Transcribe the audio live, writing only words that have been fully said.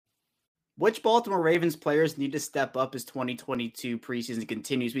Which Baltimore Ravens players need to step up as 2022 preseason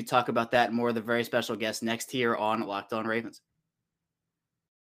continues? We talk about that and more with a very special guest next here on Locked On Ravens.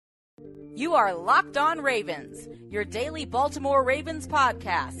 You are Locked On Ravens, your daily Baltimore Ravens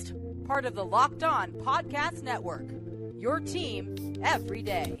podcast, part of the Locked On Podcast Network, your team every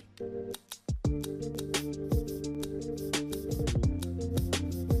day.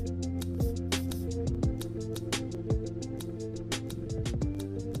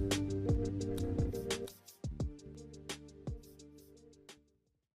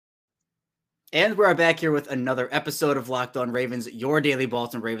 And we're back here with another episode of Locked On Ravens, your daily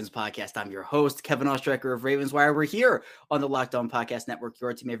Baltimore Ravens podcast. I'm your host, Kevin Ostrecker of Ravens Wire. We're here on the Locked On Podcast Network,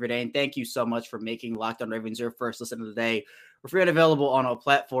 your team every day. And thank you so much for making Locked On Ravens your first listen of the day. We're free and available on all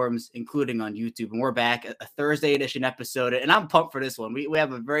platforms, including on YouTube. And we're back, a Thursday edition episode. And I'm pumped for this one. We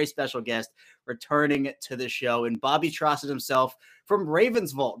have a very special guest returning to the show, and Bobby Trossett himself from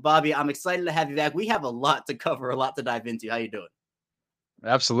Ravens Vault. Bobby, I'm excited to have you back. We have a lot to cover, a lot to dive into. How you doing?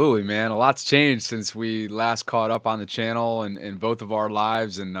 Absolutely, man. A lot's changed since we last caught up on the channel and in both of our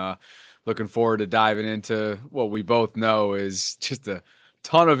lives, and looking forward to diving into what we both know is just a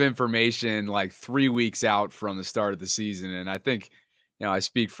ton of information like 3 weeks out from the start of the season. And I think, I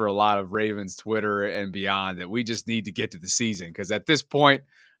speak for a lot of Ravens Twitter and beyond that we just need to get to the season, because at this point,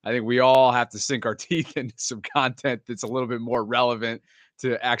 I think we all have to sink our teeth into some content that's a little bit more relevant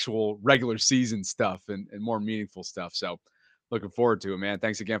to actual regular season stuff and more meaningful stuff. So looking forward to it, man.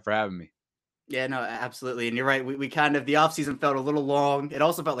 Thanks again for having me. Yeah, no, absolutely. And you're right. We kind of, the offseason felt a little long. It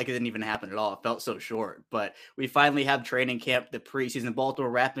also felt like it didn't even happen at all. It felt so short. But we finally have training camp, the preseason.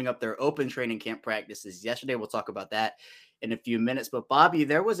 Baltimore wrapping up their open training camp practices yesterday. We'll talk about that in a few minutes. But Bobby,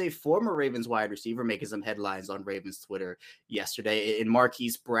 there was a former Ravens wide receiver making some headlines on Ravens Twitter yesterday in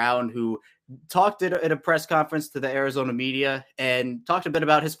Marquise Brown, who talked at a press conference to the Arizona media and talked a bit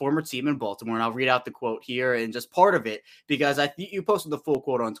about his former team in Baltimore. And I'll read out the quote here and just part of it, because you posted the full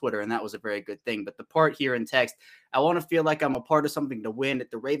quote on Twitter, and that was a very good thing. But the part here in text, I want to feel like I'm a part of something to win. At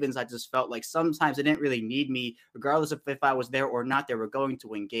the Ravens, I just felt like sometimes they didn't really need me, regardless of if I was there or not. They were going to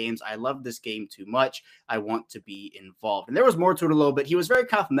win games. I love this game too much. I want to be involved. And there was more to it a little bit. He was very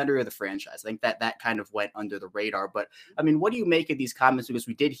complimentary of the franchise. I think that kind of went under the radar. But I mean, what do you make of these comments? Because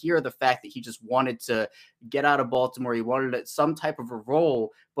we did hear the fact that he just wanted to get out of Baltimore. He wanted some type of a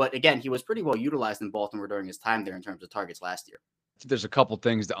role. But again, he was pretty well utilized in Baltimore during his time there in terms of targets last year. There's a couple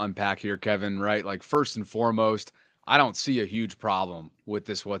things to unpack here, Kevin, right? Like, first and foremost, I don't see a huge problem with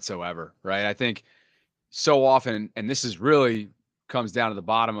this whatsoever, right? I think so often, and this is really comes down to the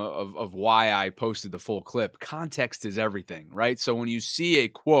bottom of why I posted the full clip. Context is everything, right? So when you see a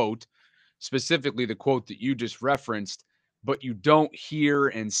quote, specifically the quote that you just referenced, but you don't hear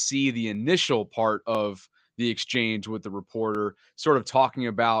and see the initial part of the exchange with the reporter, sort of talking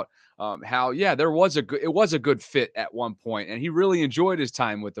about how, yeah, it was a good fit at one point, and he really enjoyed his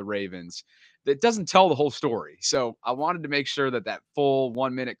time with the Ravens. That doesn't tell the whole story. So I wanted to make sure that full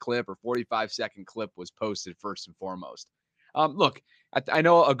 1 minute clip or 45-second clip was posted first and foremost. Look, I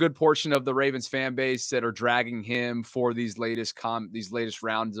know a good portion of the Ravens fan base that are dragging him for these latest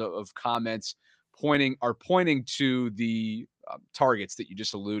rounds of comments pointing to the targets that you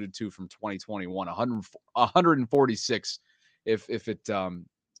just alluded to from 2021, 146,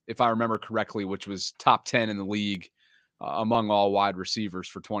 if I remember correctly, which was top 10 in the league among all wide receivers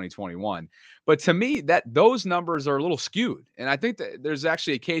for 2021. But to me, that those numbers are a little skewed, and I think that there's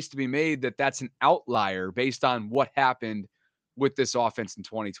actually a case to be made that that's an outlier based on what happened with this offense in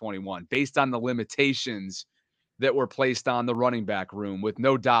 2021, based on the limitations that were placed on the running back room with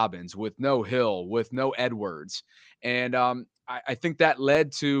no Dobbins, with no Hill, with no Edwards. And I think that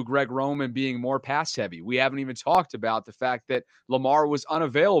led to Greg Roman being more pass heavy. We haven't even talked about the fact that Lamar was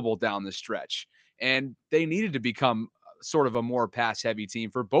unavailable down the stretch, and they needed to become sort of a more pass heavy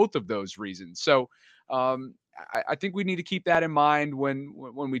team for both of those reasons. So I think we need to keep that in mind when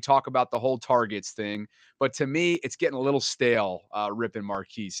we talk about the whole targets thing. But to me, it's getting a little stale, ripping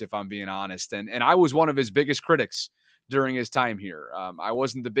Marquise, if I'm being honest. And I was one of his biggest critics during his time here. I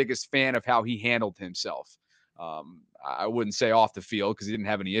wasn't the biggest fan of how he handled himself. I wouldn't say off the field, because he didn't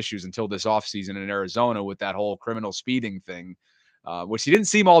have any issues until this offseason in Arizona with that whole criminal speeding thing, which he didn't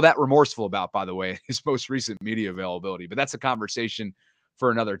seem all that remorseful about, by the way, his most recent media availability. But that's a conversation for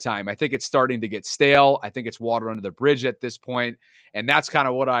another time. I think it's starting to get stale. I think it's water under the bridge at this point. And that's kind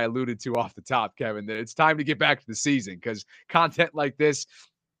of what I alluded to off the top, Kevin, that it's time to get back to the season, because content like this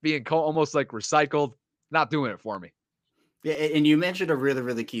being almost like recycled, not doing it for me. Yeah, and you mentioned a really,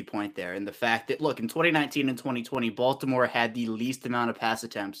 really key point there, and the fact that, look, in 2019 and 2020, Baltimore had the least amount of pass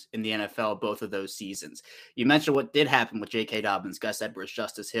attempts in the NFL both of those seasons. You mentioned what did happen with J.K. Dobbins, Gus Edwards,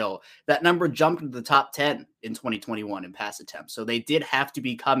 Justice Hill. That number jumped into the top 10 in 2021 in pass attempts. So they did have to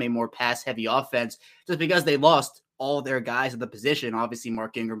become a more pass-heavy offense just because they lost all their guys at the position. Obviously,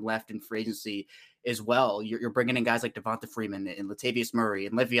 Mark Ingram left in free agency as well. You're bringing in guys like Devonta Freeman and Latavius Murray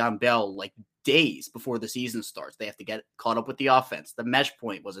and Le'Veon Bell like days before the season starts. They have to get caught up with the offense. The mesh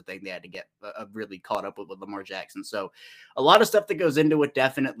point was a thing they had to get really caught up with Lamar Jackson. So a lot of stuff that goes into it,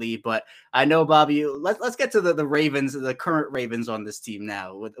 definitely. But I know, Bobby, let's get to the Ravens, the current Ravens on this team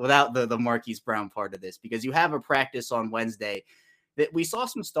now, without the Marquise Brown part of this, because you have a practice on Wednesday that we saw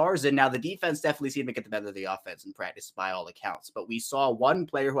some stars in. Now, the defense definitely seemed to get the better of the offense in practice by all accounts. But we saw one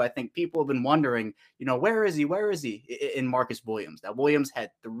player who I think people have been wondering, where is he? Where is he in Marcus Williams? Now, Williams had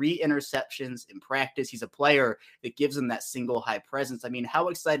 3 interceptions in practice. He's a player that gives him that single high presence. I mean, how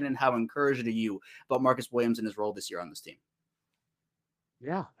excited and how encouraged are you about Marcus Williams and his role this year on this team?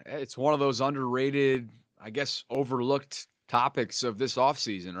 Yeah, it's one of those underrated, I guess, overlooked topics of this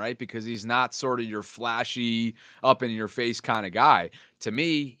offseason, right? Because he's not sort of your flashy, up in your face kind of guy. To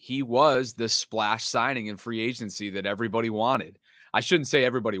me, he was the splash signing in free agency that everybody wanted. I shouldn't say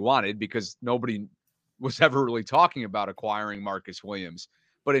everybody wanted because nobody was ever really talking about acquiring Marcus Williams.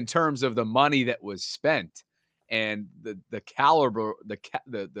 But in terms of the money that was spent and the caliber,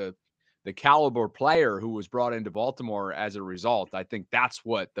 the caliber player who was brought into Baltimore as a result, I think that's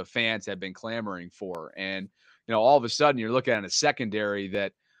what the fans have been clamoring for. And, all of a sudden you're looking at a secondary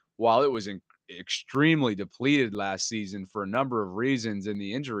that, while it was extremely depleted last season for a number of reasons in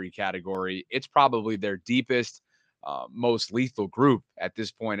the injury category, it's probably their deepest, most lethal group at this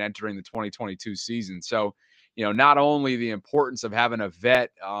point entering the 2022 season. So, not only the importance of having a vet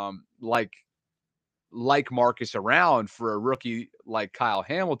like Marcus around for a rookie like Kyle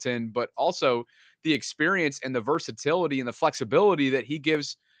Hamilton, but also the experience and the versatility and the flexibility that he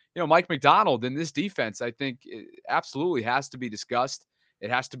gives, Mike Macdonald in this defense. I think it absolutely has to be discussed. It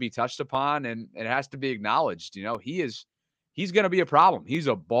has to be touched upon, and it has to be acknowledged. He's going to be a problem. He's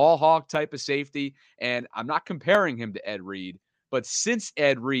a ball hawk type of safety, and I'm not comparing him to Ed Reed, but since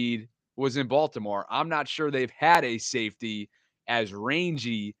Ed Reed was in Baltimore, I'm not sure they've had a safety as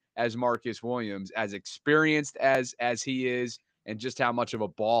rangy as Marcus Williams, as experienced as he is, and just how much of a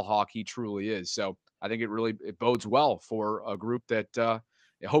ball hawk he truly is. So I think it bodes well for a group that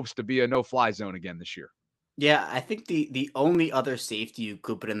it hopes to be a no-fly zone again this year. Yeah, I think the only other safety you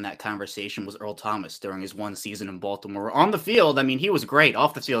could put in that conversation was Earl Thomas during his one season in Baltimore. On the field, I mean, he was great.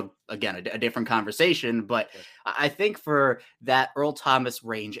 Off the field, again, a different conversation. But I think for that Earl Thomas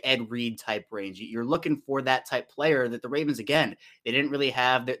range, Ed Reed type range, you're looking for that type player that the Ravens, again, they didn't really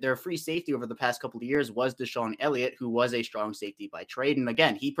have. Their free safety over the past couple of years was DeShon Elliott, who was a strong safety by trade. And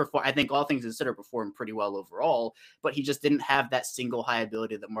again, he performed, I think all things considered, performed pretty well overall, but he just didn't have that single high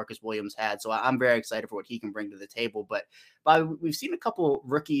ability that Marcus Williams had. So I'm very excited for what he can bring to the table. But we've seen a couple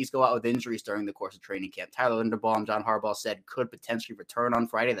rookies go out with injuries during the course of training camp. Tyler Linderbaum, John Harbaugh said, could potentially return on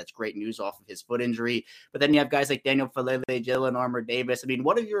Friday. That's great news off of his foot injury. But then you have guys like Daniel Falele, Jalen Armour Davis. I mean,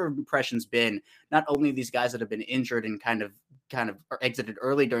 what have your impressions been? Not only these guys that have been injured and kind of exited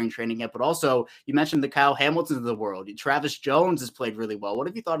early during training camp, but also you mentioned the Kyle Hamiltons of the world. Travis Jones has played really well. What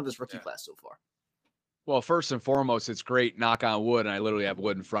have you thought of this rookie class so far? Well, first and foremost, it's great, knock on wood, and I literally have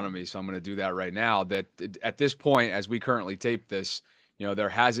wood in front of me, so I'm going to do that right now, that at this point, as we currently tape this, there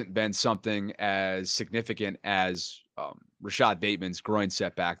hasn't been something as significant as Rashad Bateman's groin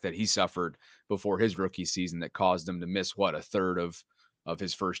setback that he suffered before his rookie season that caused him to miss, a third of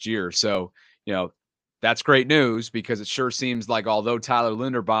his first year. So, that's great news, because it sure seems like although Tyler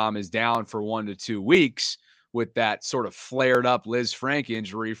Linderbaum is down for 1 to 2 weeks, with that sort of flared up Liz Frank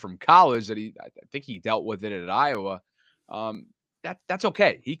injury from college that I think he dealt with it at Iowa. That's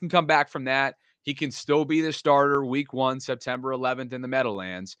okay. He can come back from that. He can still be the starter week 1, September 11th in the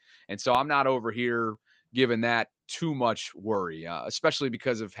Meadowlands. And so I'm not over here giving that too much worry, especially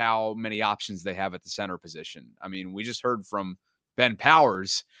because of how many options they have at the center position. I mean, we just heard from Ben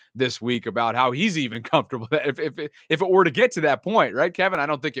Powers this week about how he's even comfortable if it were to get to that point, right, Kevin? I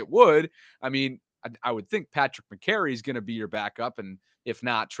don't think it would. I mean, I would think Patrick McCary is going to be your backup, and if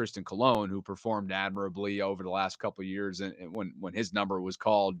not, Tristan Colon, who performed admirably over the last couple of years, and when his number was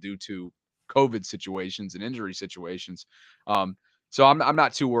called due to COVID situations and injury situations. So I'm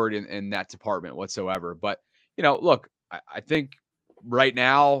not too worried in that department whatsoever. But look, I think right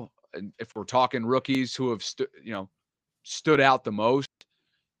now, if we're talking rookies who have stood out the most,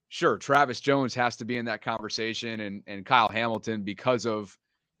 sure, Travis Jones has to be in that conversation, and Kyle Hamilton, because of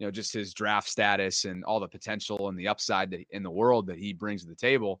just his draft status and all the potential and the upside in the world that he brings to the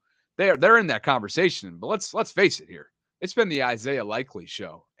table, they're in that conversation. But let's face it here. It's been the Isaiah Likely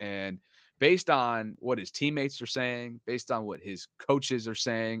show. And based on what his teammates are saying, based on what his coaches are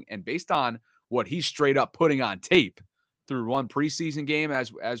saying, and based on what he's straight up putting on tape through one preseason game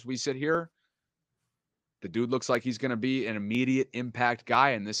as we sit here, the dude looks like he's going to be an immediate impact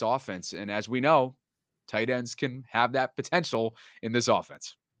guy in this offense. And as we know, tight ends can have that potential in this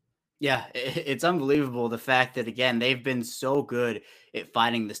offense. Yeah, it's unbelievable the fact that, again, they've been so good at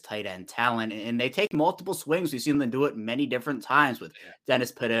finding this tight end talent, and they take multiple swings. We've seen them do it many different times with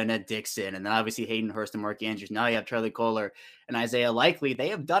Dennis Pitta and Ed Dixon, and then obviously Hayden Hurst and Mark Andrews. Now you have Charlie Kolar and Isaiah Likely. They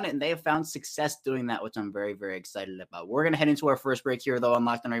have done it, and they have found success doing that, which I'm very, very excited about. We're going to head into our first break here, though, on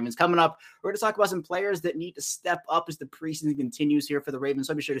Locked On Ravens. Coming up, we're going to talk about some players that need to step up as the preseason continues here for the Ravens,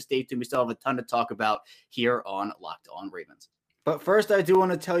 so be sure to stay tuned. We still have a ton to talk about here on Locked On Ravens. But first, I do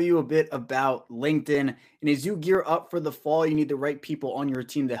want to tell you a bit about LinkedIn. And as you gear up for the fall, you need the right people on your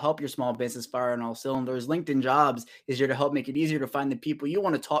team to help your small business fire on all cylinders. LinkedIn Jobs is here to help make it easier to find the people you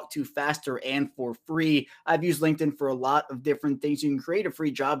want to talk to faster and for free. I've used LinkedIn for a lot of different things. You can create a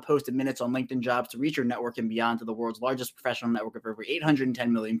free job post in minutes on LinkedIn Jobs to reach your network and beyond to the world's largest professional network of over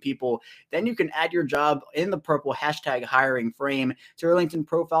 810 million people. Then you can add your job in the purple hashtag hiring frame to your LinkedIn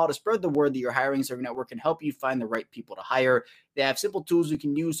profile to spread the word that you're hiring so your network can help you find the right people to hire. They have simple tools you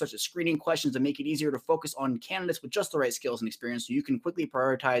can use, such as screening questions, to make it easier to focus on candidates with just the right skills and experience so you can quickly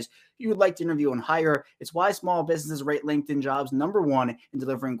prioritize who you would like to interview and hire. It's why small businesses rate LinkedIn Jobs #1 in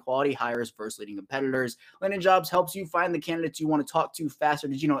delivering quality hires versus leading competitors. LinkedIn Jobs helps you find the candidates you want to talk to faster.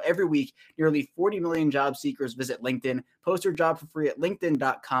 Did you know every week, nearly 40 million job seekers visit LinkedIn? Post your job for free at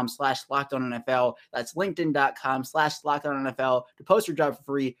linkedin.com/LockedOnNFL. That's linkedin.com/LockedOnNFL to post your job for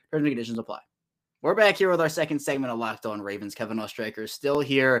free. Terms and conditions apply. We're back here with our second segment of Locked On Ravens. Kevin Oestreicher still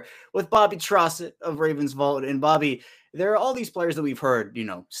here with Bobby Trossett of Ravens Vault. And Bobby, there are all these players that we've heard,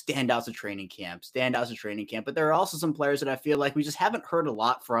 standouts of training camp. But there are also some players that I feel like we just haven't heard a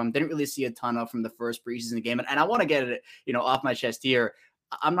lot from, didn't really see a ton of from the first preseason game. And I want to get it, off my chest here.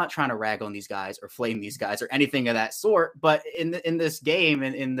 I'm not trying to rag on these guys or flame these guys or anything of that sort. But in this game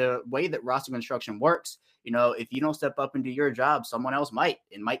and in the way that roster construction works, if you don't step up and do your job, someone else might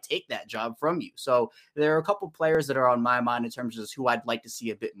take that job from you. So there are a couple players that are on my mind in terms of who I'd like to see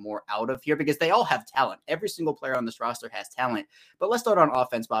a bit more out of here because they all have talent. Every single player on this roster has talent. But let's start on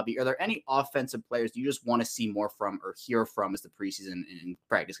offense, Bobby. Are there any offensive players you just want to see more from or hear from as the preseason and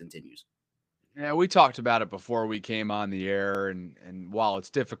practice continues? Yeah, we talked about it before we came on the air, and while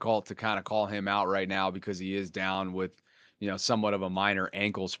it's difficult to kind of call him out right now because he is down with, somewhat of a minor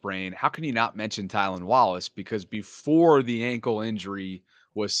ankle sprain, how can you not mention Tylan Wallace? Because before the ankle injury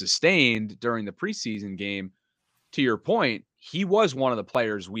was sustained during the preseason game, to your point, he was one of the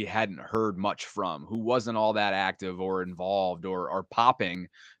players we hadn't heard much from, who wasn't all that active or involved or popping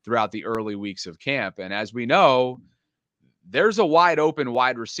throughout the early weeks of camp. And as we know, there's a wide open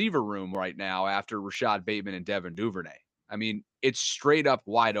wide receiver room right now after Rashad Bateman and Devin Duvernay. I mean, it's straight up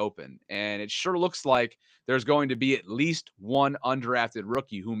wide open. And it sure looks like there's going to be at least one undrafted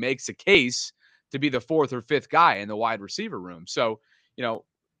rookie who makes a case to be the fourth or fifth guy in the wide receiver room. So,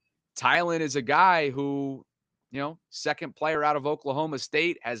 Tylan is a guy who, second player out of Oklahoma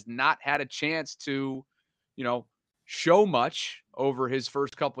State, has not had a chance to, show much over his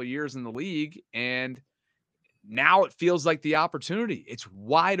first couple of years in the league. And now it feels like the opportunity. It's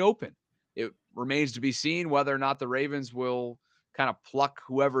wide open. It remains to be seen whether or not the Ravens will kind of pluck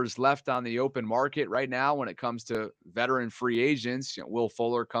whoever's left on the open market right now when it comes to veteran free agents. Will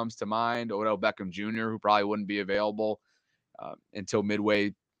Fuller comes to mind, Odell Beckham Jr., who probably wouldn't be available until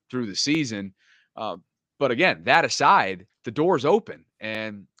midway through the season. But again, that aside, the door's open.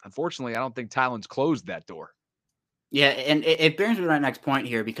 And unfortunately, I don't think Tylan's closed that door. Yeah, and it brings me to my next point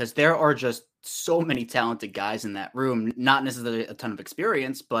here because there are just so many talented guys in that room, not necessarily a ton of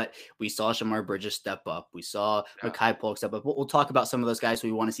experience, but we saw Shamar Bridges step up. We saw Makai Polk step up. We'll talk about some of those guys who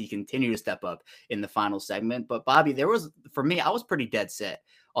we want to see continue to step up in the final segment. But Bobby, for me, I was pretty dead set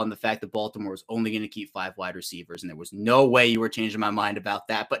on the fact that Baltimore was only going to keep 5 wide receivers, and there was no way you were changing my mind about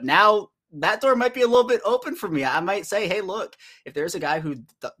that. But now that door might be a little bit open for me. I might say, hey, look, if there's a guy who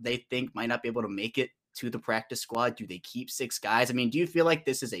they think might not be able to make it to the practice squad, do they keep 6 guys? I mean, do you feel like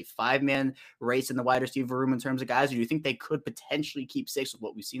this is a 5-man race in the wide receiver room in terms of guys, or do you think they could potentially keep 6 with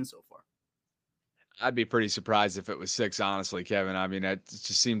what we've seen so far? I'd be pretty surprised if it was 6, honestly, Kevin. I mean, it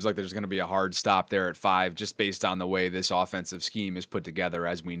just seems like there's going to be a hard stop there at 5, just based on the way this offensive scheme is put together,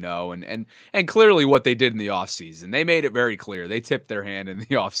 as we know, and clearly what they did in the offseason. They made it very clear. They tipped their hand in the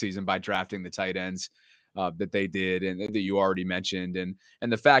offseason by drafting the tight ends. that they did and that you already mentioned, and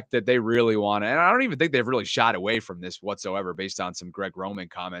the fact that they really want to, and I don't even think they've really shied away from this whatsoever based on some Greg Roman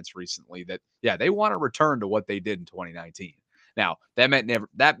comments recently that, yeah, they want to return to what they did in 2019. Now, that meant never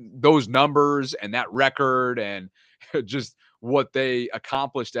that those numbers and that record and just what they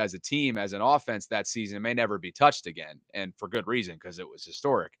accomplished as a team, as an offense that season may never be touched again. And for good reason, because it was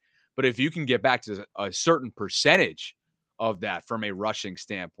historic. But if you can get back to a certain percentage of that from a rushing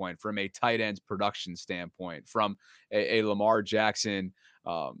standpoint, from a tight ends production standpoint, from a Lamar Jackson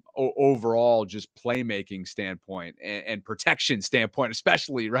overall just playmaking standpoint and protection standpoint,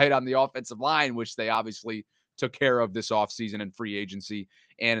 especially right on the offensive line, which they obviously took care of this offseason in free agency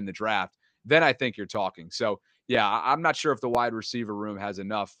and in the draft, then I think you're talking. So, yeah, I'm not sure if the wide receiver room has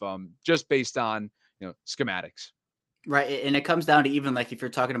enough just based on, schematics. Right, and it comes down to even like if you're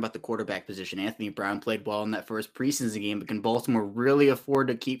talking about the quarterback position, Anthony Brown played well in that first preseason game, but can Baltimore really afford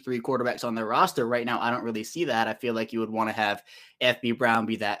to keep 3 quarterbacks on their roster? Right now, I don't really see that. I feel like you would want to have FB Brown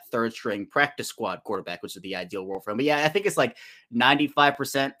be that third string practice squad quarterback, which is the ideal role for him. But yeah, I think it's like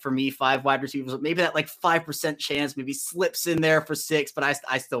 95% for me, 5 wide receivers. Maybe that like 5% chance maybe slips in there for 6, but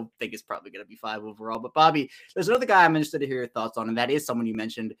I still think it's probably going to be 5 overall. But Bobby, there's another guy I'm interested to hear your thoughts on, and that is someone you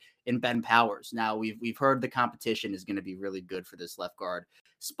mentioned in Ben Powers. Now we've heard the competition is going to be really good for this left guard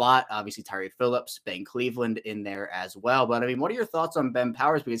spot. Obviously, Tyree Phillips, Ben Cleveland in there as well. But I mean, what are your thoughts on Ben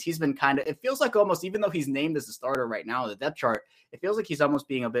Powers? Because he's been it feels like almost, even though he's named as a starter right now on the depth chart, it feels like he's almost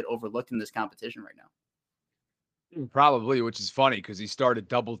being a bit overlooked in this competition right now. Probably, which is funny because he started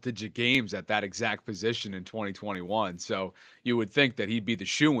double-digit games at that exact position in 2021. So you would think that he'd be the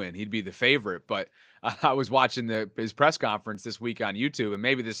shoe-in, he'd be the favorite. But I was watching his press conference this week on YouTube, and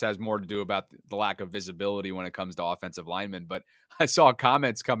maybe this has more to do about the lack of visibility when it comes to offensive linemen. But I saw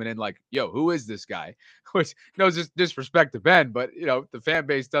comments coming in like, "Yo, who is this guy?" Which, no disrespect to Ben, but the fan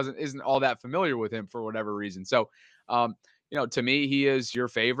base isn't all that familiar with him for whatever reason. So, to me, he is your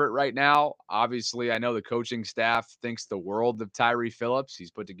favorite right now. Obviously, I know the coaching staff thinks the world of Tyree Phillips.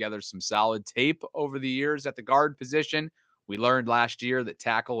 He's put together some solid tape over the years at the guard position. We learned last year that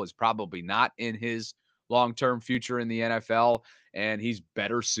tackle is probably not in his long-term future in the NFL, and he's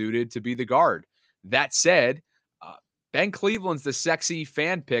better suited to be the guard. That said, Ben Cleveland's the sexy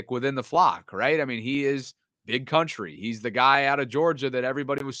fan pick within the flock, right? I mean, he is big country. He's the guy out of Georgia that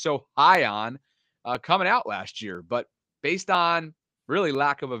everybody was so high on coming out last year. But based on really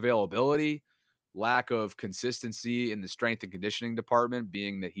lack of availability, lack of consistency in the strength and conditioning department,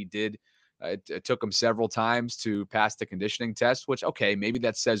 being that he did, it took him several times to pass the conditioning test, which, okay, maybe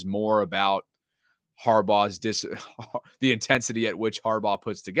that says more about Harbaugh's the intensity at which Harbaugh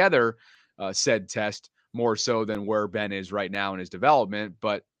puts together said test more so than where Ben is right now in his development.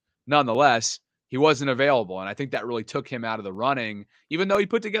 But nonetheless, he wasn't available. And I think that really took him out of the running, even though he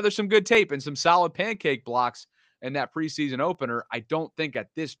put together some good tape and some solid pancake blocks in that preseason opener. I don't think at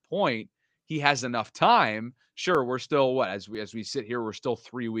this point he has enough time. Sure, we're still as we sit here, we're still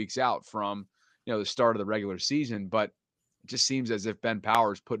 3 weeks out from the start of the regular season, but it just seems as if Ben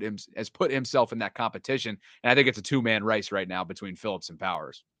Powers has put himself in that competition. And I think it's a 2-man race right now between Phillips and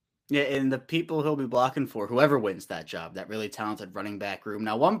Powers. Yeah, and the people he'll be blocking for, whoever wins that job, that really talented running back room.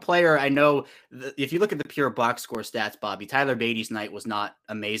 Now, one player I know, if you look at the pure box score stats, Bobby, Tyler Beatty's night was not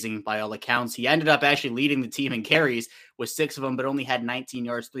amazing by all accounts. He ended up actually leading the team in carries with 6 of them, but only had 19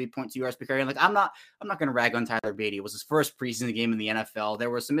 yards, 3.2 yards per carry. And I'm not going to rag on Tyler Beatty. It was his first preseason game in the NFL. There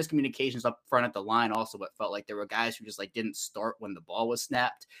were some miscommunications up front at the line also, but felt like there were guys who just didn't start when the ball was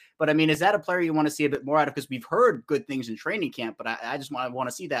snapped. But I mean, is that a player you want to see a bit more out of? Because we've heard good things in training camp, but I just want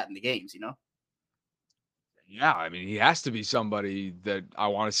to see that in the games, Yeah, I mean, he has to be somebody that I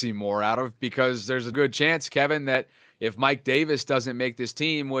want to see more out of, because there's a good chance, Kevin, that if Mike Davis doesn't make this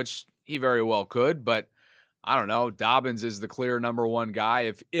team, which he very well could, but I don't know, Dobbins is the clear number 1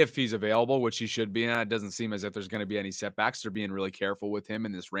 guy if he's available, which he should be. And it doesn't seem as if there's going to be any setbacks. They're being really careful with him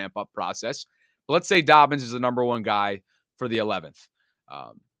in this ramp up process. But let's say Dobbins is the number 1 guy for the 11th.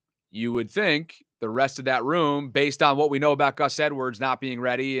 You would think the rest of that room, based on what we know about Gus Edwards not being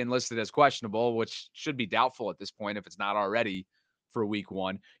ready and listed as questionable, which should be doubtful at this point if it's not already for week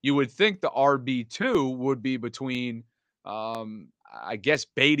 1, you would think the RB2 would be between, I guess,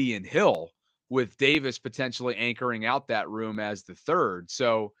 Beatty and Hill, with Davis potentially anchoring out that room as the 3rd.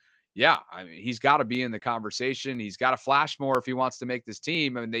 So, yeah, I mean, he's got to be in the conversation. He's got to flash more if he wants to make this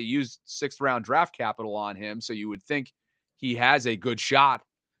team. I mean, they used 6th-round draft capital on him, so you would think he has a good shot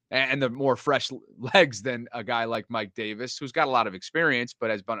and the more fresh legs than a guy like Mike Davis, who's got a lot of experience but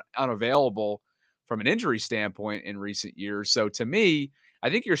has been unavailable from an injury standpoint in recent years. So to me, I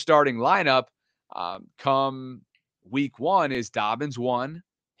think your starting lineup come week 1 is Dobbins 1,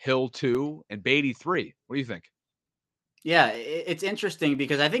 Hill 2, and Beatty 3. What do you think? Yeah, it's interesting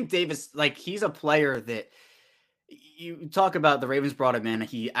because I think Davis, like, he's a player that you talk about. The Ravens brought him in.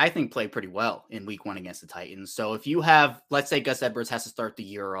 He, I think, played pretty well in week 1 against the Titans. So if you have, let's say Gus Edwards has to start the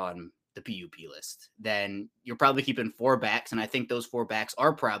year on the PUP list, then you're probably keeping 4 backs. And I think those 4 backs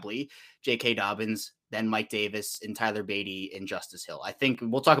are probably J.K. Dobbins, then Mike Davis, and Tyler Beatty, and Justice Hill. I think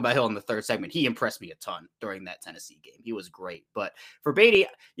we'll talk about Hill in the third segment. He impressed me a ton during that Tennessee game. He was great. But for Beatty,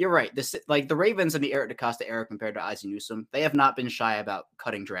 you're right. This, like, the Ravens and the Eric DeCosta era compared to Ozzie Newsome, they have not been shy about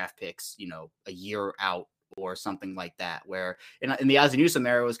cutting draft picks, a year out or something like that, where in the Ozzie Newsome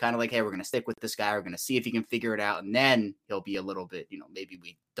era, it was kind of like, hey, we're going to stick with this guy. We're going to see if he can figure it out. And then he'll be a little bit, maybe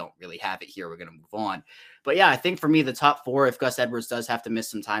we don't really have it here. We're going to move on. But yeah, I think for me, the top 4, if Gus Edwards does have to miss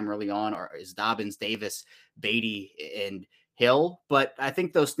some time early on, is Dobbins, Davis, Beatty, and Hill. But I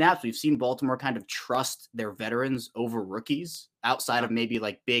think those snaps, we've seen Baltimore kind of trust their veterans over rookies outside of maybe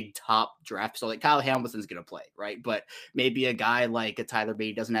like big top draft. So like Kyle Hamilton's going to play, right? But maybe a guy like a Tyler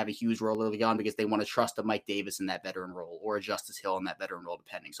Beatty doesn't have a huge role early on because they want to trust a Mike Davis in that veteran role or a Justice Hill in that veteran role,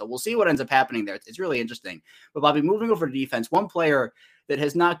 depending. So we'll see what ends up happening there. It's really interesting. But Bobby, moving over to defense, one player that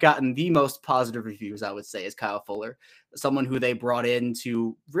has not gotten the most positive reviews, I would say, is Kyle Fuller, someone who they brought in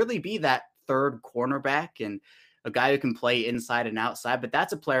to really be that third cornerback and a guy who can play inside and outside. But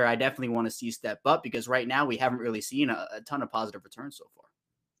that's a player I definitely want to see step up because right now we haven't really seen a ton of positive returns so far.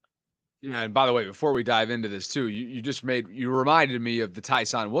 Yeah, and by the way, before we dive into this too, you reminded me of the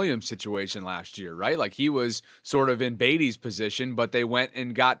Tyson Williams situation last year, right? Like he was sort of in Beatty's position, but they went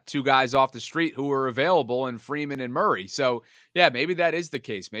and got 2 guys off the street who were available in Freeman and Murray. So yeah, maybe that is the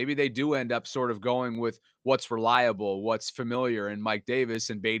case. Maybe they do end up sort of going with what's reliable, what's familiar, and Mike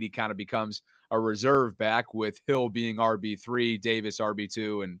Davis, and Beatty kind of becomes a reserve back with Hill being RB3, Davis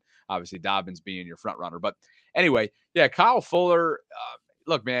RB2, and obviously Dobbins being your front runner. But anyway, yeah, Kyle Fuller,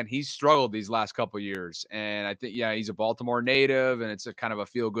 look, man, he's struggled these last couple of years. And I think, yeah, he's a Baltimore native and it's a kind of a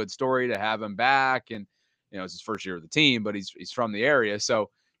feel good story to have him back. And, it's his first year with the team, but he's from the area. So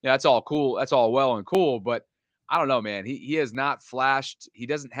yeah, that's all cool. That's all well and cool. But I don't know, man, he has not flashed. He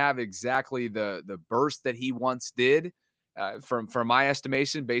doesn't have exactly the burst that he once did from my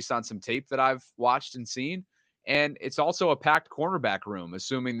estimation, based on some tape that I've watched and seen. And it's also a packed cornerback room,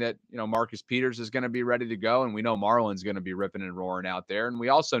 assuming that, Marcus Peters is going to be ready to go. And we know Marlon's going to be ripping and roaring out there. And we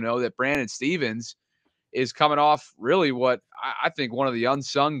also know that Brandon Stevens is coming off really what I think one of the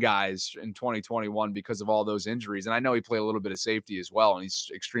unsung guys in 2021 because of all those injuries. And I know he played a little bit of safety as well, and he's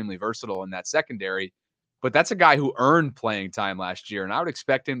extremely versatile in that secondary. But that's a guy who earned playing time last year. And I would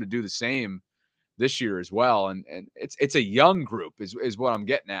expect him to do the same this year as well. And it's a young group is what I'm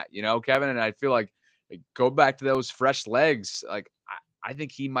getting at, Kevin. And I feel like, go back to those fresh legs. Like I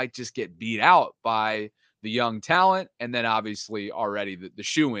think he might just get beat out by the young talent, and then obviously already the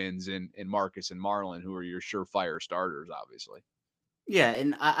shoe-ins in Marcus and Marlon, who are your surefire starters, obviously. Yeah,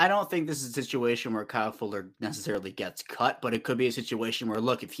 and I don't think this is a situation where Kyle Fuller necessarily gets cut, but it could be a situation where,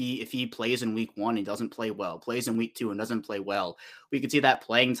 look, if he plays in week 1 and doesn't play well, plays in week 2 and doesn't play well, we could see that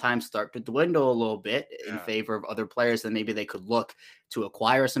playing time start to dwindle a little bit in favor of other players. Then maybe they could look to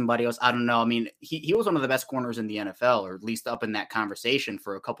acquire somebody else. I don't know. I mean, he was one of the best corners in the NFL, or at least up in that conversation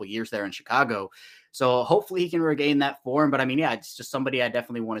for a couple of years there in Chicago. So hopefully he can regain that form. But I mean, yeah, it's just somebody I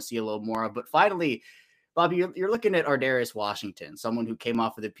definitely want to see a little more of. But finally, Bobby, you're looking at Ardarius Washington, someone who came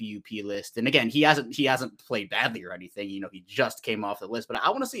off of the PUP list. And again, he hasn't played badly or anything. He just came off the list. But I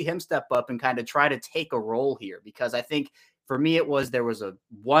want to see him step up and kind of try to take a role here, because I think for me there was a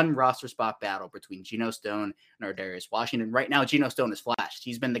one roster spot battle between Geno Stone and Ardarius Washington. Right now, Geno Stone has flashed.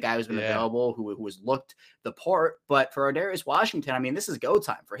 He's been the guy who's been available, who has looked the part. But for Ardarius Washington, I mean, this is go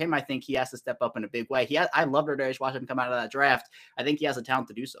time for him. I think he has to step up in a big way. I loved Ardarius Washington come out of that draft. I think he has the talent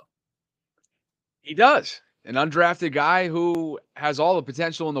to do so. He does. An undrafted guy who has all the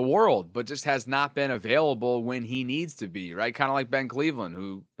potential in the world, but just has not been available when he needs to be, right? Kind of like Ben Cleveland,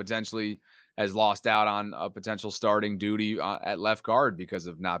 who potentially has lost out on a potential starting duty at left guard because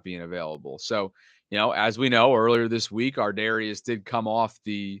of not being available. So, as we know, earlier this week, Ardarius did come off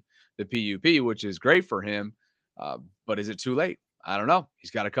the PUP, which is great for him. But is it too late? I don't know. He's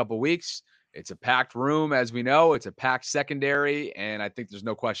got a couple weeks. It's a packed room, as we know. It's a packed secondary, and I think there's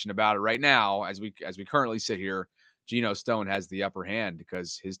no question about it right now. As we currently sit here, Geno Stone has the upper hand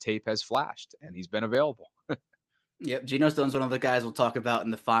because his tape has flashed and he's been available. Yep, Geno Stone's one of the guys we'll talk about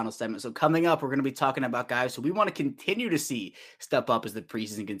in the final segment. So coming up, we're going to be talking about guys who we want to continue to see step up as the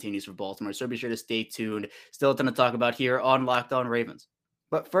preseason continues for Baltimore. So be sure to stay tuned. Still a ton to talk about here on Locked On Ravens.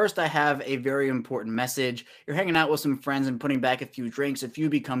 But first, I have a very important message. You're hanging out with some friends and putting back a few drinks. A few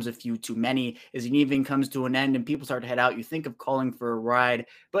becomes a few too many. As an evening comes to an end and people start to head out, you think of calling for a ride.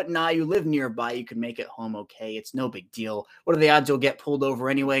 But nah, you live nearby. You can make it home okay. It's no big deal. What are the odds you'll get pulled over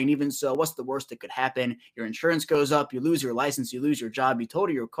anyway? And even so, what's the worst that could happen? Your insurance goes up. You lose your license. You lose your job. You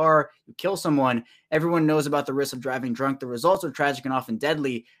total your car. You kill someone. Everyone knows about the risk of driving drunk. The results are tragic and often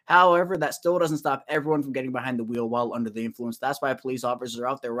deadly. However, that still doesn't stop everyone from getting behind the wheel while under the influence. That's why police officers are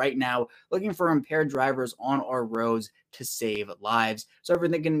out there right now looking for impaired drivers on our roads to save lives. So if you're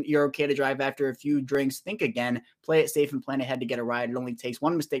thinking you're okay to drive after a few drinks, think again, play it safe and plan ahead to get a ride. It only takes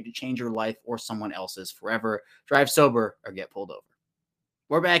one mistake to change your life or someone else's forever. Drive sober or get pulled over.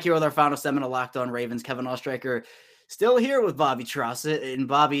 We're back here with our final segment of Locked On Ravens. Kevin Oestreicher still here with Bobby Trossett. And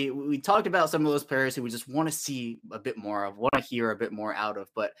Bobby, we talked about some of those players who we just want to see a bit more of, want to hear a bit more out of.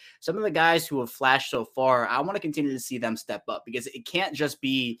 But some of the guys who have flashed so far, I want to continue to see them step up, because it can't just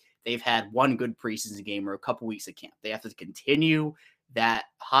be they've had one good preseason game or a couple weeks of camp. They have to continue that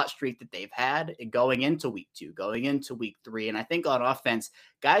hot streak that they've had going into week 2, going into week 3. And I think on offense,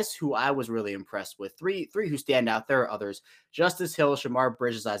 guys who I was really impressed with, three who stand out. There are others: Justice Hill, Shemar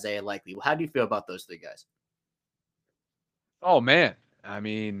Bridges, Isaiah Likely. Well, how do you feel about those 3 guys? Oh, man. I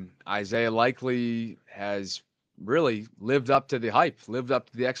mean, Isaiah Likely has really lived up to the hype, lived up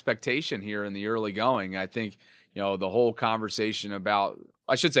to the expectation here in the early going. I think, the whole conversation about,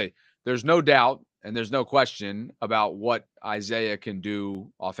 I should say, there's no doubt and there's no question about what Isaiah can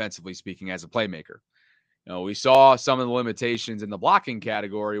do offensively speaking as a playmaker. We saw some of the limitations in the blocking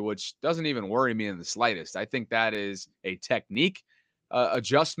category, which doesn't even worry me in the slightest. I think that is a technique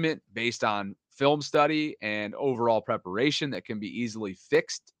adjustment based on film study and overall preparation that can be easily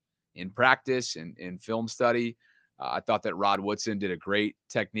fixed in practice and in film study. I thought that Rod Woodson did a great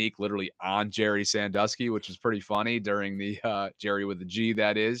technique literally on Jerry Sandusky, which was pretty funny during the Jerry with the G,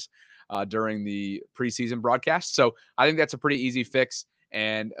 that is, during the preseason broadcast. So I think that's a pretty easy fix.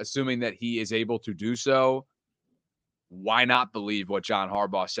 And assuming that he is able to do so, why not believe what John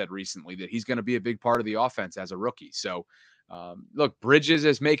Harbaugh said recently, that he's going to be a big part of the offense as a rookie? So, look, Bridges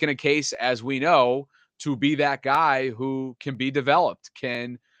is making a case, as we know, to be that guy who can be developed,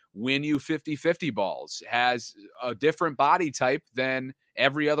 can win you 50-50 balls, has a different body type than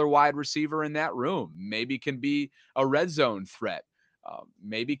every other wide receiver in that room, maybe can be a red zone threat,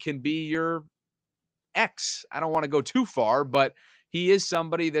 maybe can be your X. I don't want to go too far, but he is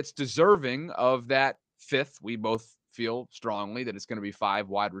somebody that's deserving of that 5th. We both feel strongly that it's going to be 5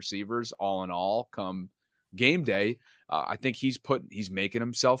 wide receivers all in all come game day. I think he's making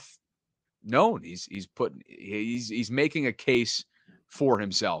himself known. He's making a case for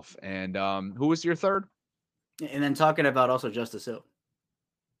himself. And who was your third? And then talking about also Justice Hill.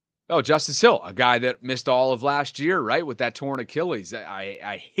 Oh, Justice Hill, a guy that missed all of last year, right, with that torn Achilles.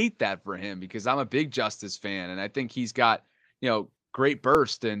 I hate that for him, because I'm a big Justice fan, and I think he's got, great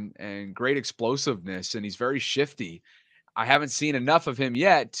burst and great explosiveness, and he's very shifty. I haven't seen enough of him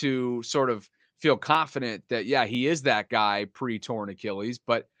yet to sort of feel confident that, yeah, he is that guy pre-torn Achilles.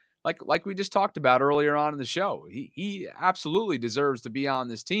 But like we just talked about earlier on in the show, he absolutely deserves to be on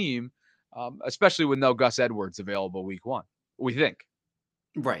this team, especially with no Gus Edwards available week 1, we think.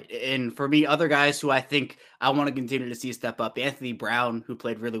 Right. And for me, other guys who I think I want to continue to see step up: Anthony Brown, who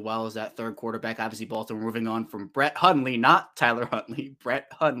played really well as that third quarterback. Obviously, Baltimore moving on from Brett Hundley, not Tyler Huntley,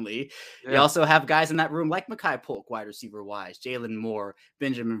 Brett Hundley. Yeah. You also have guys in that room like Mekhi Polk, wide receiver wise, Jalen Moore,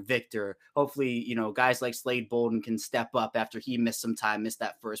 Benjamin Victor. Hopefully, guys like Slade Bolden can step up after he missed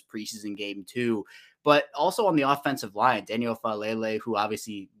that first preseason game too. But also on the offensive line, Daniel Falele, who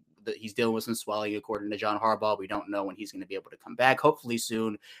obviously he's dealing with some swelling, according to John Harbaugh. We don't know when he's going to be able to come back, hopefully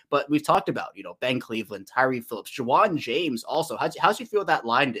soon. But we've talked about, Ben Cleveland, Tyree Phillips, Jawan James also. How'd you feel that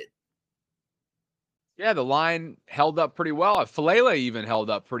line did? Yeah, the line held up pretty well. Falele even held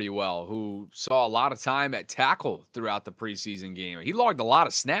up pretty well, who saw a lot of time at tackle throughout the preseason game. He logged a lot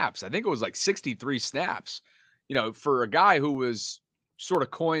of snaps. I think it was like 63 snaps. For a guy who was sort of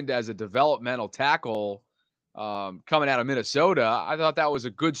coined as a developmental tackle, coming out of Minnesota, I thought that was a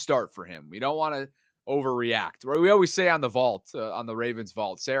good start for him. We don't want to overreact. We always say on the vault, on the Ravens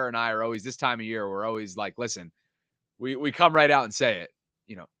vault, Sarah and I are always, this time of year, we're always like, listen, we come right out and say it,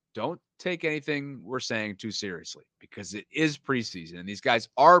 don't take anything we're saying too seriously, because it is preseason and these guys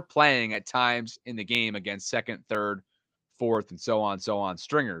are playing at times in the game against second, third, fourth, and so on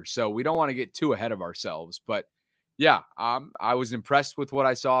stringers. So we don't want to get too ahead of ourselves. But yeah, I was impressed with what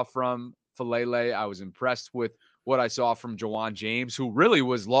I saw from Falele. I was impressed with what I saw from Jawan James, who really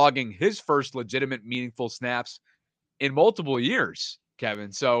was logging his first legitimate, meaningful snaps in multiple years,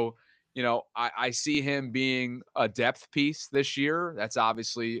 Kevin. So I see him being a depth piece this year. That's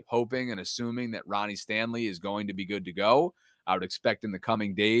obviously hoping and assuming that Ronnie Stanley is going to be good to go. I would expect in the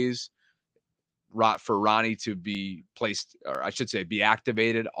coming days for Ronnie to be placed, or I should say, be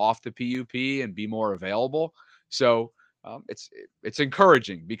activated off the PUP and be more available. So it's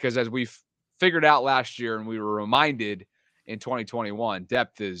encouraging because as we've figured out last year and we were reminded in 2021,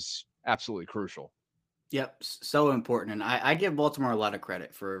 depth is absolutely crucial. Yep, so important. And I give Baltimore a lot of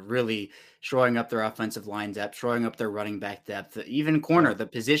credit for really shoring up their offensive line depth, shoring up their running back depth, even corner, the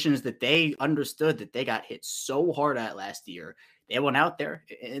positions that they understood that they got hit so hard at last year. They went out there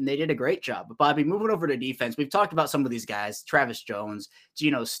and they did a great job. But Bobby, moving over to defense, we've talked about some of these guys, Travis Jones,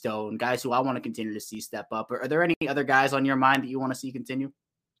 Geno Stone, guys who I want to continue to see step up. Are there any other guys on your mind that you want to see continue?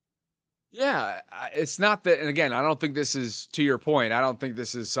 Yeah, it's not that. And again, I don't think this is, to your point, I don't think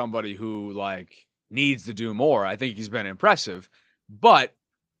this is somebody who needs to do more. I think he's been impressive, but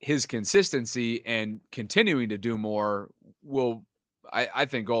his consistency and continuing to do more will, I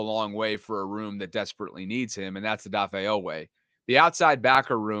think, go a long way for a room that desperately needs him, and that's the Odafe Oweh. The outside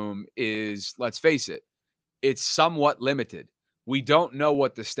backer room is, let's face it, it's somewhat limited. We don't know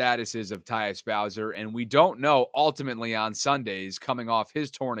what the status is of Tyus Bowser, and we don't know ultimately on Sundays, coming off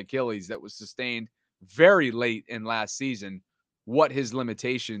his torn Achilles that was sustained very late in last season, what his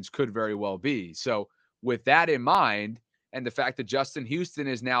limitations could very well be. So with that in mind, and the fact that Justin Houston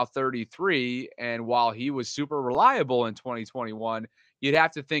is now 33, and while he was super reliable in 2021, you'd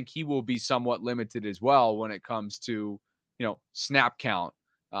have to think he will be somewhat limited as well when it comes to, snap count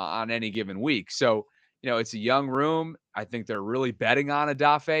on any given week. So, it's a young room. I think they're really betting on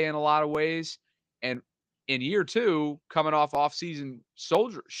Odafe in a lot of ways. And in year two, coming off-season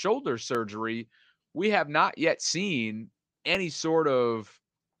shoulder surgery, we have not yet seen any sort of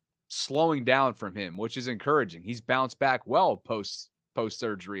slowing down from him, which is encouraging. He's bounced back well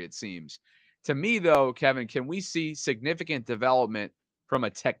post-surgery, it seems. To me, though, Kevin, can we see significant development from a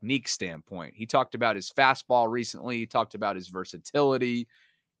technique standpoint? He talked about his fastball recently. He talked about his versatility.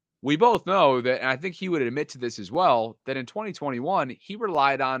 We both know that, and I think he would admit to this as well, that in 2021, he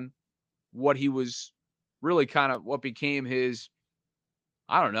relied on what he was really kind of what became his,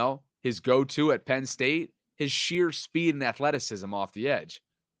 I don't know, his go-to at Penn State, his sheer speed and athleticism off the edge.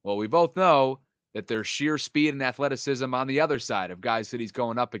 Well, we both know that there's sheer speed and athleticism on the other side of guys that he's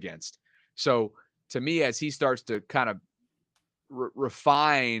going up against. So to me, as he starts to kind of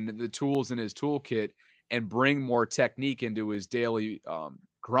refine the tools in his toolkit and bring more technique into his daily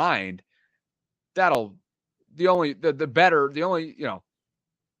grind, that's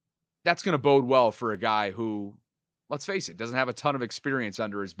going to bode well for a guy who, let's face it, doesn't have a ton of experience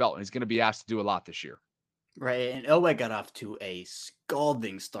under his belt, and he's going to be asked to do a lot this year. Right, and Oweh got off to a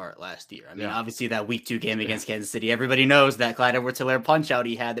scalding start last year. I mean, obviously that week 2 game against Kansas City, everybody knows that Clyde Edwards-Helaire punch out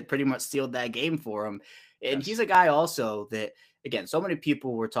he had that pretty much sealed that game for him. And he's a guy also that, again, so many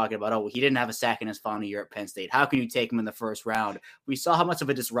people were talking about, oh, he didn't have a sack in his final year at Penn State. How can you take him in the first round? We saw how much of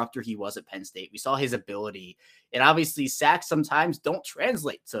a disruptor he was at Penn State. We saw his ability. And obviously sacks sometimes don't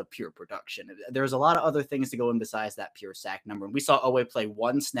translate to pure production. There's a lot of other things to go in besides that pure sack number. And we saw Oweh play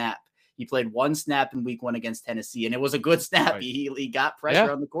one snap. He played one snap in week 1 against Tennessee, and it was a good snap. Right. He got pressure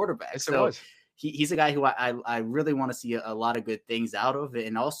on the quarterback. Yes, so he's a guy who I really want to see a lot of good things out of it.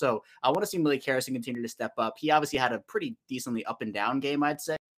 And also, I want to see Malik Harrison continue to step up. He obviously had a pretty decently up and down game, I'd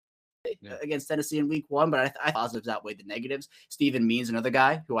say, against Tennessee in week 1, but I positives outweighed the negatives. Stephen Means, another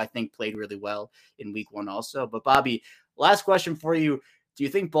guy who I think played really well in week 1 also. But Bobby, last question for you. Do you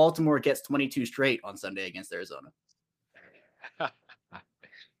think Baltimore gets 22 straight on Sunday against Arizona?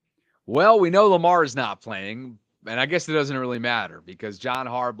 Well, we know Lamar is not playing, and I guess it doesn't really matter because John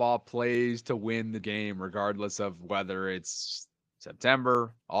Harbaugh plays to win the game regardless of whether it's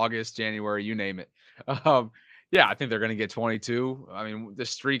September, August, January, you name it. Yeah, I think they're going to get 22. I mean, the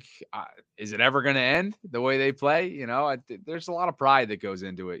streak, is it ever going to end the way they play? There's a lot of pride that goes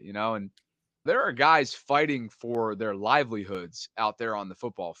into it, and there are guys fighting for their livelihoods out there on the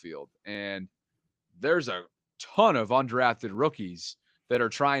football field, and there's a ton of undrafted rookies that are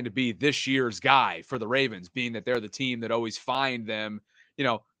trying to be this year's guy for the Ravens, being that they're the team that always find them,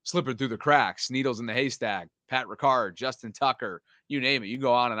 slipping through the cracks, needles in the haystack. Pat Ricard, Justin Tucker, you name it. You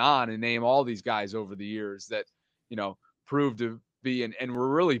go on and name all these guys over the years that, proved to be and were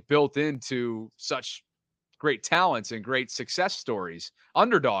really built into such great talents and great success stories.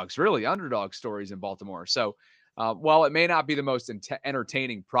 Underdog stories in Baltimore. So while it may not be the most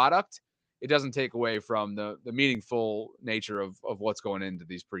entertaining product, it doesn't take away from the meaningful nature of what's going into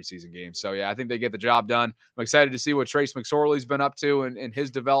these preseason games. So, yeah, I think they get the job done. I'm excited to see what Trace McSorley's been up to in his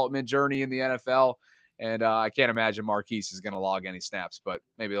development journey in the NFL. And I can't imagine Marquise is going to log any snaps, but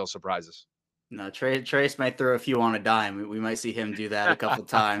maybe they'll surprise us. No, Trace might throw a few on a dime. We might see him do that a couple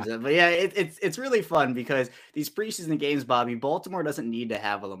times. But yeah, it's really fun because these preseason games, Bobby, Baltimore doesn't need to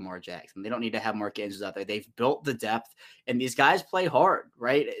have a Lamar Jackson. They don't need to have Mark Andrews out there. They've built the depth, and these guys play hard,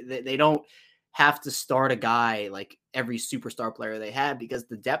 right? They don't have to start a guy like every superstar player they have because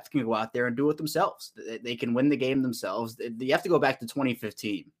the depth can go out there and do it themselves. They can win the game themselves. You have to go back to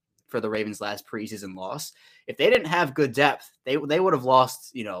 2015 for the Ravens' last preseason loss. If they didn't have good depth, they would have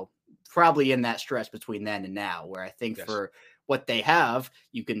lost, probably in that stretch between then and now, where I think for what they have,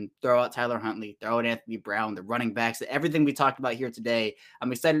 you can throw out Tyler Huntley, throw out Anthony Brown, the running backs, everything we talked about here today.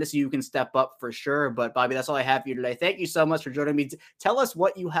 I'm excited to see you can step up for sure. But Bobby, that's all I have for you today. Thank you so much for joining me. Tell us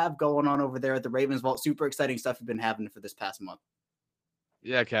what you have going on over there at the Ravens Vault. Super exciting stuff you've been having for this past month.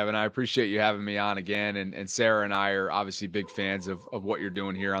 Yeah, Kevin, I appreciate you having me on again. And Sarah and I are obviously big fans of what you're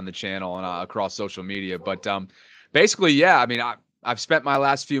doing here on the channel and across social media. But basically, yeah, I mean, I've spent my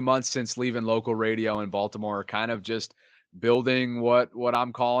last few months since leaving local radio in Baltimore kind of just building what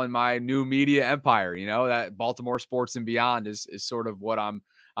I'm calling my new media empire. That Baltimore Sports and Beyond is sort of what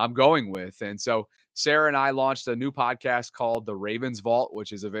I'm going with. And so Sarah and I launched a new podcast called The Ravens Vault,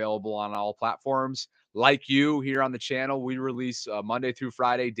 which is available on all platforms. Like you here on the channel, we release Monday through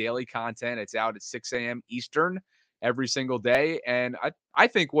Friday daily content. It's out at 6 a.m. Eastern every single day. And I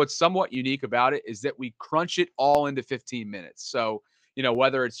think what's somewhat unique about it is that we crunch it all into 15 minutes. So,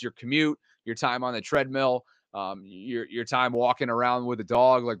 whether it's your commute, your time on the treadmill, your time walking around with a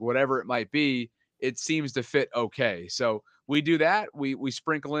dog, like whatever it might be, it seems to fit okay. So we do that. We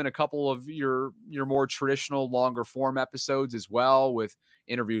sprinkle in a couple of your more traditional longer form episodes as well, with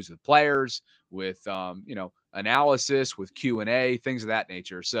interviews with players, with analysis, with Q&A, things of that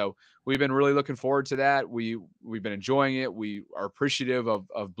nature. So we've been really looking forward to that. We've been enjoying it. We are appreciative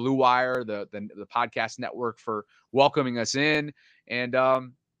of Blue Wire, the podcast network, for welcoming us in. And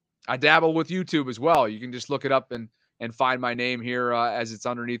I dabble with YouTube as well. You can just look it up and find my name here as it's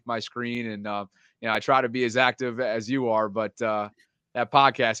underneath my screen. And I try to be as active as you are, but that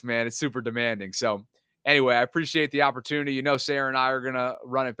podcast, man, it's super demanding. So anyway, I appreciate the opportunity. Sarah and I are going to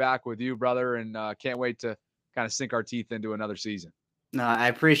run it back with you, brother, and can't wait to kind of sink our teeth into another season. No, I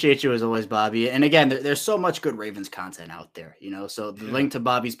appreciate you as always, Bobby. And again, there's so much good Ravens content out there, so the link to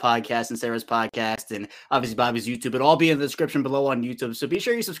Bobby's podcast and Sarah's podcast and obviously Bobby's YouTube, it'll all be in the description below on YouTube. So be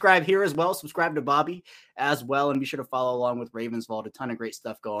sure you subscribe here as well. Subscribe to Bobby as well. And be sure to follow along with Ravens Vault. A ton of great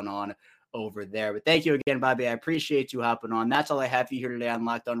stuff going on over there. But thank you again, Bobby. I appreciate you hopping on. That's all I have for you here today on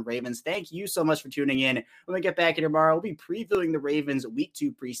Locked On Ravens. Thank you so much for tuning in. When we get back here tomorrow, we'll be previewing the Ravens Week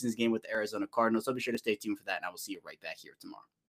 2 preseason game with the Arizona Cardinals. So be sure to stay tuned for that, and I will see you right back here tomorrow.